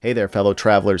Hey there, fellow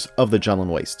travelers of the Junland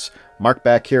Wastes. Mark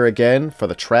back here again for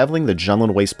the Traveling the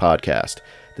Junland Waste podcast,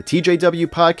 the TJW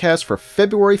Podcast for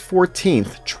February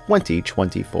 14th,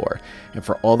 2024. And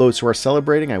for all those who are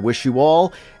celebrating, I wish you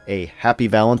all a happy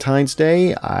Valentine's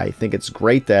Day. I think it's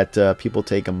great that people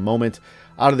take a moment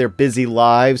out of their busy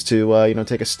lives to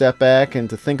take a step back and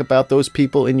to think about those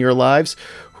people in your lives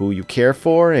who you care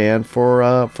for, and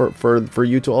for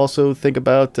you to also think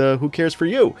about who cares for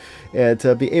you, and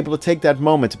to be able to take that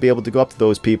moment to be able to go up to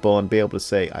those people and be able to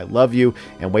say I love you,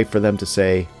 and wait for them to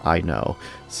say I know.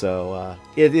 So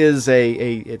it is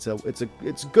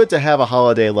it's good to have a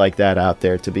holiday like that out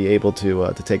there, to be able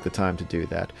to take the time to do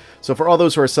that. So for all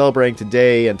those who are celebrating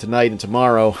today and tonight and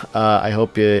tomorrow, I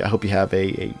hope you have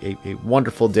a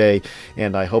wonderful day,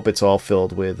 and I hope it's all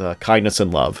filled with kindness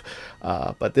and love.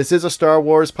 But this is a Star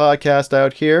Wars podcast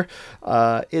out here.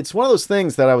 It's one of those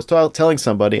things that I was telling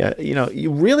somebody,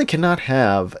 you really cannot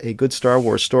have a good Star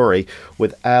Wars story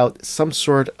without some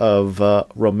sort of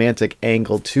romantic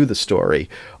angle to the story,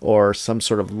 or some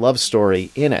sort of love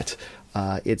story in it.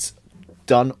 It's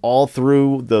done all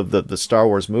through the Star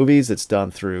Wars movies. It's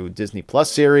done through Disney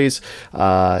Plus series.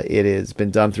 It has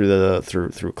been done through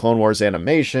Clone Wars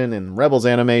animation and Rebels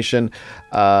animation.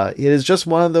 It is just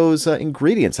one of those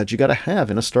ingredients that you got to have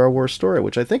in a Star Wars story,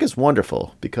 which I think is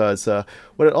wonderful, because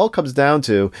what it all comes down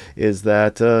to is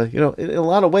that in a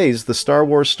lot of ways the Star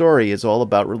Wars story is all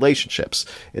about relationships.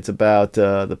 It's about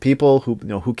the people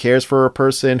who cares for a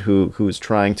person, who's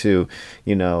trying to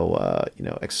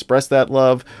express that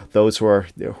love. Those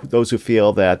who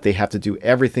feel that they have to do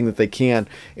everything that they can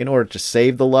in order to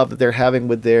save the love that they're having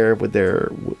with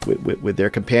their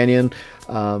companion.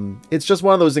 It's just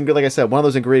one of those, like I said, one of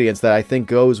those ingredients that I think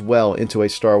goes well into a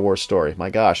Star Wars story.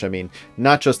 My gosh, I mean,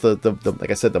 not just the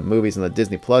like I said, the movies and the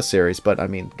Disney Plus series, but I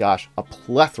mean, gosh, a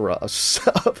plethora of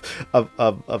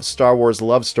Star Wars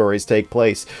love stories take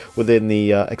place within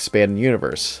the expanded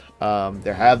universe.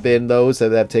 There have been those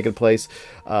that have taken place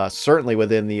certainly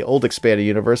within the old expanded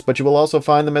universe, but you will also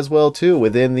find them as well too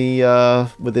within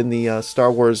the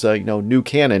Star Wars new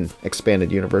canon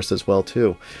expanded universe as well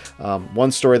too.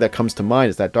 One story that comes to mind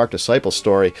is that Dark Disciple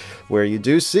story, where you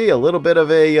do see a little bit of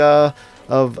a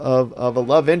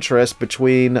love interest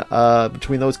between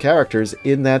those characters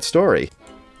in that story.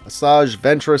 Asajj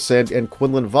Ventress and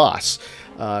Quinlan Voss.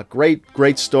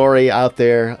 Great story out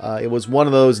there. It was one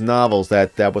of those novels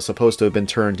that was supposed to have been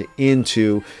turned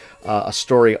into a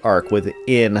story arc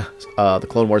within the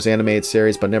Clone Wars animated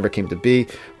series, but never came to be.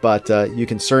 But you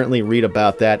can certainly read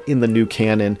about that in the new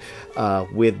canon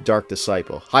with Dark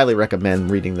Disciple. Highly recommend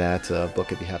reading that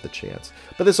book if you have the chance.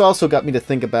 But this also got me to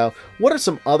think about, what are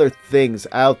some other things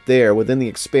out there within the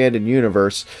expanded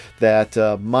universe that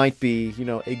might be,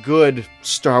 a good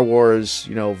Star Wars,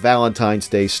 Valentine's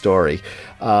Day story.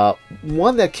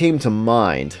 One that came to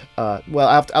mind.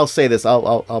 I'll say this.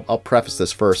 I'll preface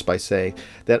this first by saying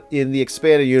that in the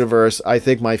expanded universe, I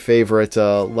think my favorite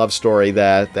love story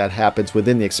that happens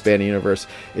within the expanded universe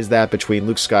is that between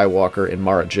Luke Skywalker and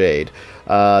Mara Jade.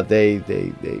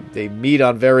 They meet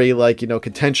on very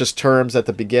contentious terms at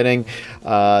the beginning.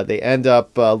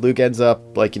 Luke ends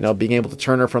up being able to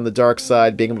turn her from the dark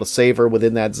side, being able to save her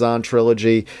within that Zahn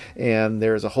trilogy, and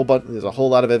there's a whole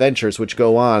lot of adventures which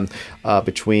go on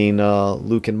between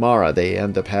Luke and Mara. They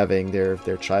end up having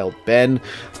their child Ben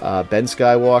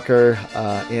Skywalker,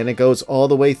 and it goes all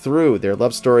the way through. Their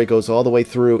love story goes all the way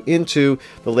through into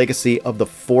the Legacy of the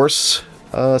Force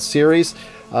series.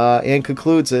 And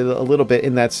concludes a little bit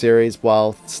in that series,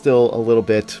 while still a little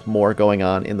bit more going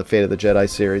on in the Fate of the Jedi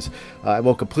series. I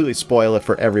won't completely spoil it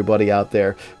for everybody out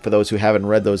there, for those who haven't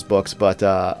read those books, but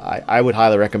I would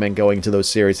highly recommend going to those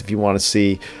series if you want to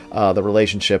see the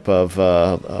relationship of,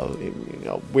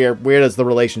 where does the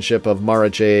relationship of Mara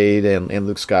Jade and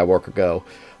Luke Skywalker go.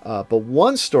 But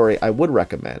one story I would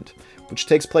recommend, which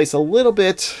takes place a little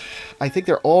bit, I think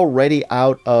they're already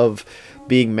out of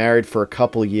being married for a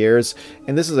couple years,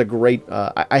 and this is a great.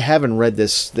 I haven't read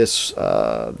this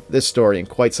story in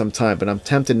quite some time, but I'm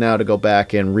tempted now to go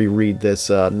back and reread this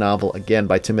novel again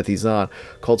by Timothy Zahn,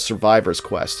 called Survivor's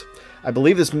Quest. I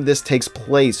believe this takes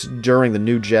place during the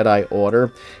New Jedi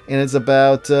Order, and it's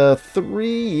about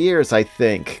 3 years, I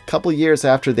think, a couple years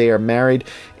after they are married,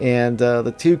 and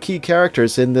the two key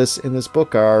characters in this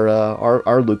book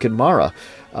are Luke and Mara.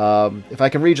 If I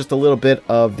can read just a little bit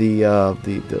of the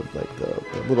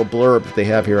little blurb that they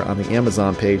have here on the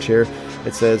Amazon page here,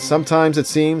 it says, "Sometimes it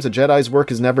seems a Jedi's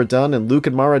work is never done, and Luke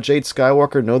and Mara Jade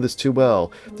Skywalker know this too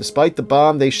well. Despite the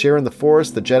bond they share in the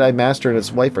Force, the Jedi Master and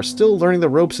his wife are still learning the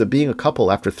ropes of being a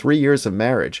couple after 3 years of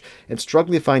marriage, and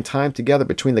struggling to find time together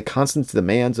between the constant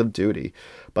demands of duty.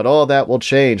 But all that will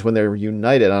change when they're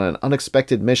united on an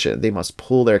unexpected mission. They must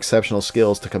pool their exceptional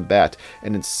skills to combat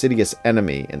an insidious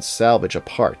enemy and salvage a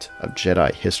part of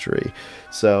Jedi history.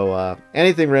 So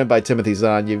anything written by Timothy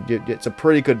Zahn, it's a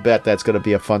pretty good bet that's going to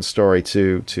be a fun story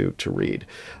to read.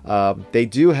 They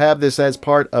do have this as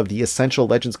part of the Essential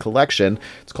Legends collection.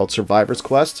 It's called Survivor's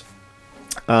Quest.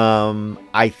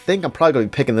 I think I'm probably going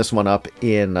to be picking this one up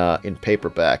in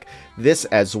paperback. This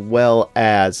as well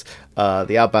as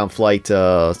the Outbound Flight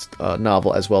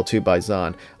novel as well too by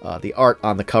Zahn. The art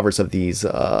on the covers of these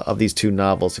two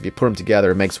novels, if you put them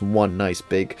together, it makes one nice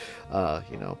big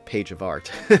page of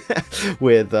art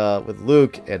with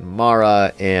Luke and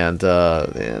Mara and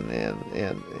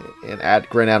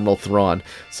Grand Admiral Thrawn.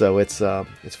 So it's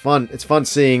fun. It's fun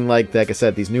seeing like I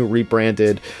said, these new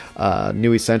rebranded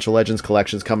new Essential Legends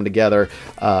collections coming together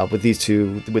with these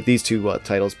two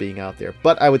titles being out there.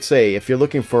 But I would say if you're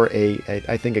looking for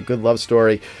I think a good love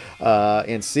story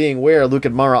and seeing where Luke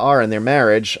and Mara are in their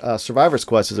marriage, Survivor's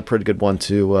Quest is a pretty good one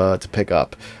to pick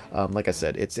up. Like I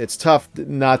said, it's tough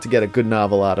not to get a good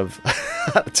novel out of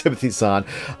Timothy Zahn.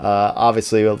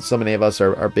 Obviously, so many of us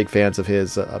are big fans of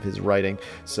his writing.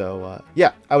 So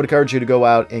yeah, I would encourage you to go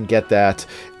out and get that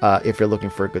if you're looking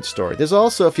for a good story. There's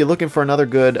also, if you're looking for another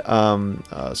good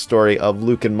story of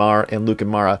Luke and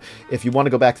Mara, if you want to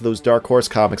go back to those Dark Horse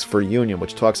comics for Union,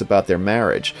 which talks about their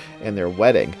marriage and their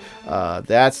wedding,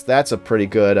 that's a pretty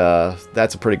good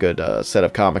set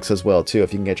of comics as well too.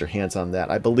 If you can get your hands on that,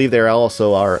 I believe there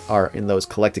also are in those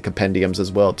collected compendiums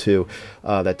as well too,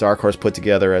 that Dark Horse put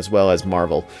together as well as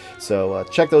Marvel. So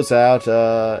check those out.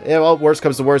 Worst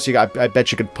comes to worst, I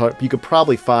bet you could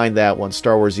probably find that one,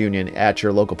 Star Wars Union, at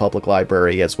your local public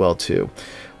library as well too.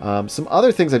 Some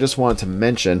other things I just wanted to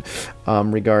mention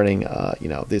regarding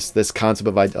this concept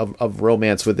of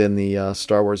romance within the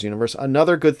Star Wars universe.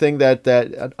 Another good thing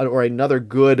or another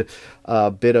good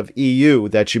bit of EU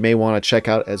that you may want to check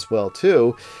out as well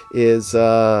too is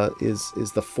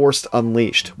The Force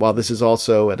Unleashed. While this is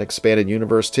also an expanded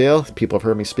universe tale, people have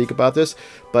heard me speak about this,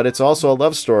 but it's also a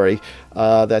love story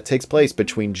that takes place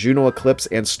between Juno Eclipse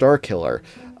and Starkiller.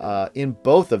 In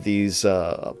both of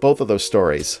those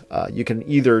stories, you can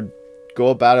either go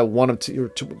about it one of two,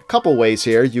 couple ways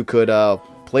here. You could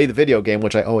play the video game,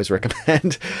 which I always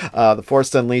recommend. The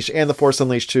Force Unleashed and The Force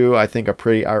Unleashed 2, I think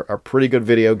are pretty good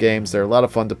video games. They're a lot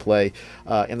of fun to play,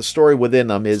 and the story within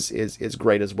them is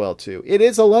great as well too. It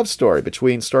is a love story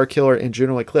between Starkiller and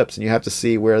Juno Eclipse, and you have to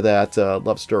see where that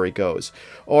love story goes.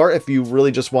 Or if you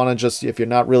really just want to if you're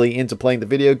not really into playing the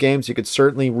video games, you could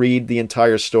certainly read the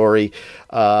entire story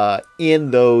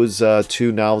in those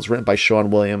two novels written by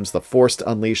Sean Williams, The Force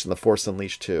Unleashed and The Force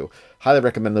Unleashed 2. Highly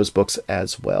recommend those books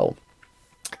as well.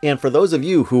 And for those of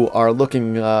you who are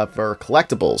looking for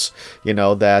collectibles,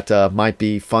 that might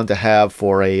be fun to have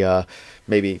for a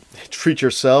maybe treat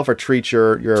yourself or treat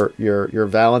your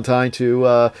Valentine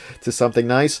to something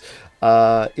nice.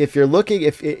 If you're looking,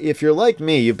 if you're like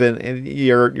me,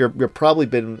 you're probably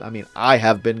been. I mean, I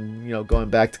have been, going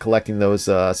back to collecting those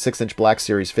 6-inch Black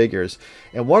Series figures.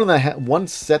 And one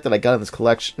set that I got in this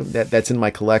collection that's in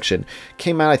my collection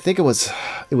came out. I think it was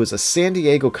a San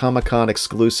Diego Comic-Con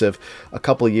exclusive a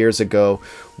couple of years ago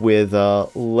with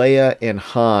Leia and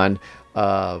Han.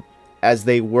 As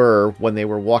they were when they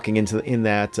were walking in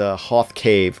that Hoth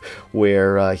cave,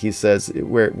 where he says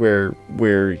where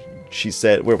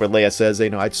Leia says,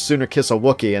 I'd sooner kiss a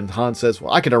Wookiee, and Han says,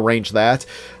 well, I can arrange that.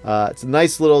 It's a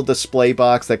nice little display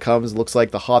box that looks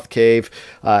like the Hoth cave,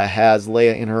 has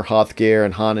Leia in her Hoth gear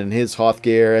and Han in his Hoth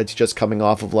gear. It's just coming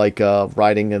off of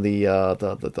riding the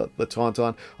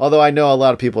Tauntaun. Although I know a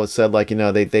lot of people have said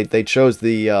they chose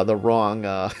the wrong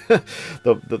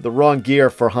the wrong gear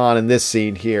for Han in this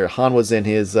scene here. Han was in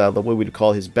his what we would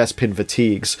call his Bespin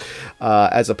fatigues,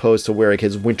 as opposed to wearing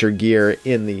his winter gear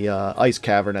in the ice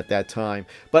cavern at that time.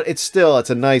 But it's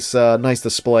a nice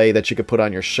display that you could put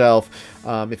on your shelf.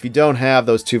 If you don't have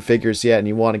those two figures yet and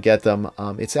you want to get them,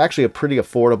 it's actually a pretty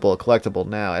affordable collectible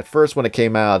now. At first, when it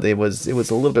came out, it was a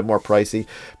little bit more pricey,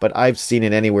 but I've seen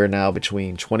it anywhere now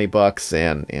between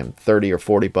 $20 and $30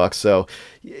 or $40. So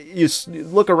you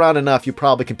look around enough, you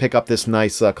probably can pick up this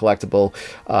nice collectible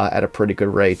at a pretty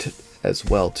good rate as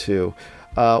well too.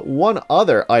 One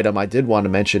other item I did want to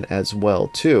mention as well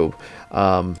too.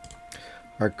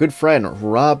 Our good friend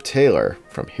Rob Taylor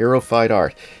from Hero Fight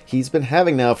Art. He's been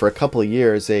having now for a couple of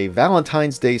years a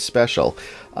Valentine's Day special.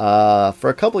 For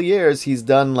a couple of years, he's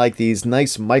done like these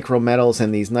nice micro metals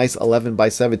and these nice 11 by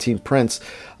 17 prints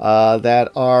that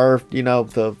are,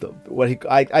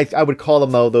 I would call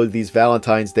them though these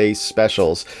Valentine's Day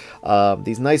specials.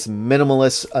 These nice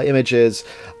minimalist images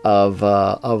of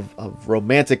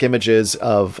romantic images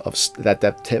that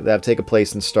have taken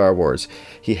place in Star Wars.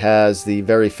 He has the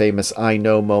very famous "I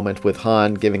know" moment with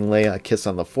Han giving Leia a kiss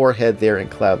on the forehead there in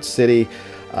Cloud City.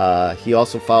 He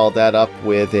also followed that up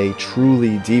with a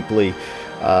truly deeply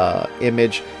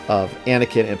image of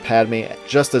Anakin and Padme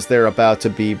just as they're about to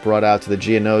be brought out to the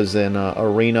Geonosian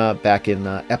arena back in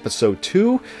Episode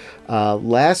 2.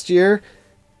 Last year,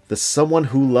 the "Someone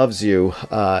Who Loves You"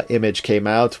 image came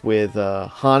out with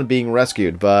Han being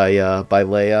rescued by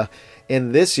Leia.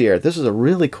 And this year, this is a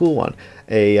really cool one,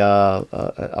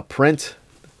 a print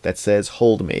that says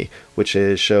 "Hold Me," which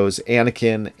shows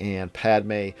Anakin and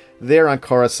Padme there on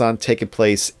Coruscant, taking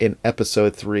place in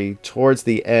Episode 3, towards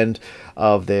the end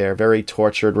of their very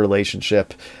tortured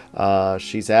relationship.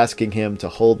 She's asking him to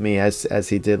hold me as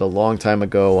he did a long time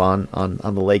ago on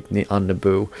the lake on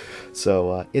Naboo.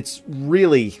 So it's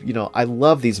really, I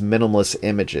love these minimalist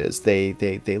images.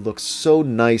 They look so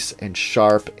nice and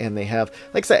sharp, and they have,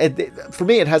 like I said, for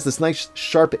me it has this nice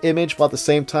sharp image, while at the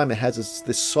same time it has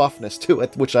this softness to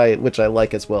it, which I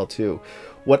like as well too.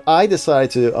 What I decided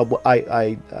to,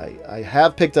 I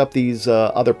have picked up these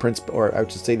other prints, or I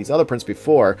should say these other prints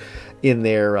before, in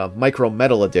their micro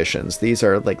metal editions. These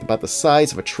are like about the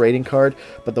size of a trading card,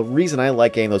 but the reason I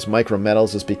like getting those micro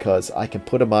metals is because I can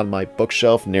put them on my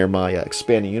bookshelf near my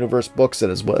Expanding Universe books,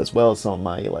 and as well as some of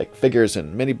my like figures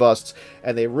and mini busts,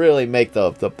 and they really make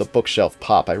the bookshelf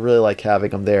pop. I really like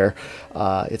having them there.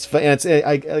 It's fun, and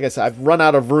like I said, I've run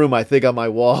out of room, I think, on my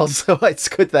walls, so it's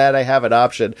good that I have an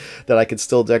option that I can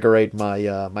still decorate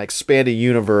my my Expanding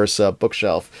Universe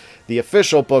bookshelf, the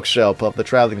official bookshelf of the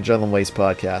Traveling the Gentleman Waste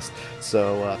podcast.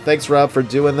 So thanks, Rob, for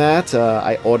doing that.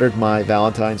 I ordered my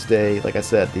Valentine's Day, like I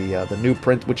said, the new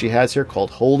print which he has here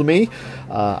called "Hold Me."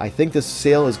 I think this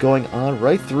sale is going on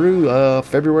right through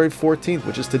February 14th,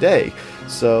 which is today.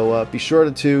 So be sure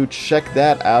to check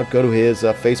that out. Go to his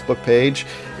Facebook page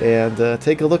and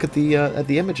take a look at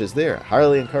the images there.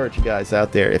 Highly encourage you guys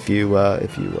out there, if you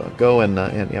go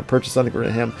and purchase something from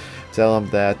him, tell him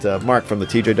that Mark from the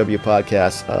TJW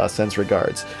Podcast sends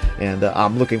regards. And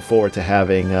I'm looking forward to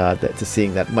having to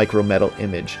seeing that micro metal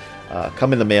image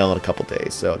come in the mail in a couple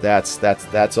days. So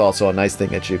that's also a nice thing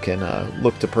that you can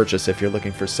look to purchase if you're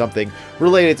looking for something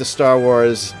related to Star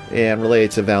Wars and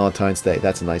related to Valentine's Day.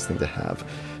 That's a nice thing to have.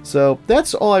 So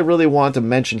that's all I really want to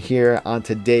mention here on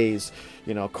today's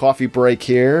coffee break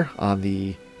here on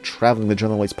the Traveling the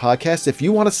Gentleman Waste podcast. If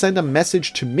you want to send a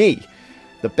message to me,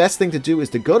 the best thing to do is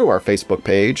to go to our Facebook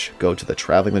page, go to the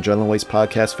Traveling the Gentleman Waste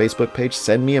podcast Facebook page,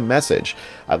 send me a message.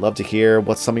 I'd love to hear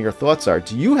what some of your thoughts are.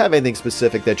 Do you have anything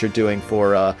specific that you're doing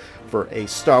for a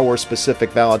Star Wars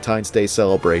specific Valentine's Day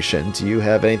celebration? Do you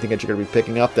have anything that you're going to be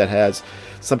picking up that has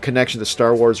some connection to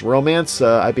Star Wars romance?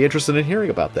 I'd be interested in hearing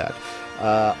about that.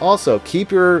 Also,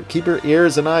 keep your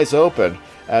ears and eyes open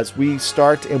as we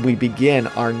start and we begin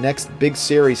our next big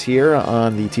series here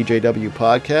on the TJW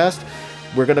podcast.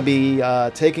 We're going to be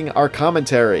taking our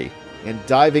commentary and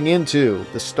diving into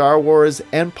the Star Wars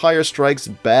Empire Strikes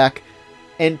Back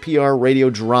NPR radio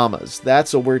dramas.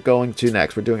 That's what we're going to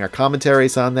next. We're doing our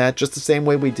commentaries on that just the same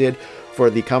way we did for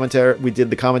the commentary. We did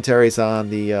the commentaries on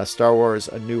the Star Wars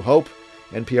A New Hope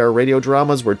NPR radio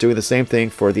dramas. We're doing the same thing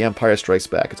for the Empire Strikes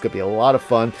Back. It's going to be a lot of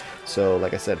fun. So,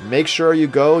 like I said, make sure you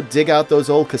go dig out those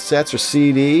old cassettes or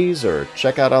CDs, or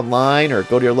check out online, or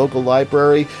go to your local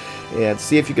library and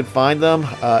see if you can find them.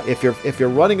 If you're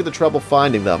running into trouble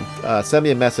finding them, send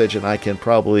me a message and I can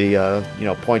probably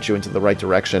point you into the right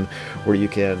direction where you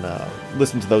can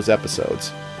listen to those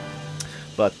episodes.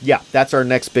 But yeah, that's our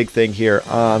next big thing here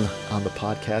on the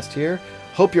podcast here.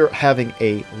 Hope you're having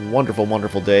a wonderful,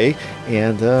 wonderful day,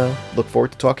 and look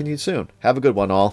forward to talking to you soon. Have a good one, all.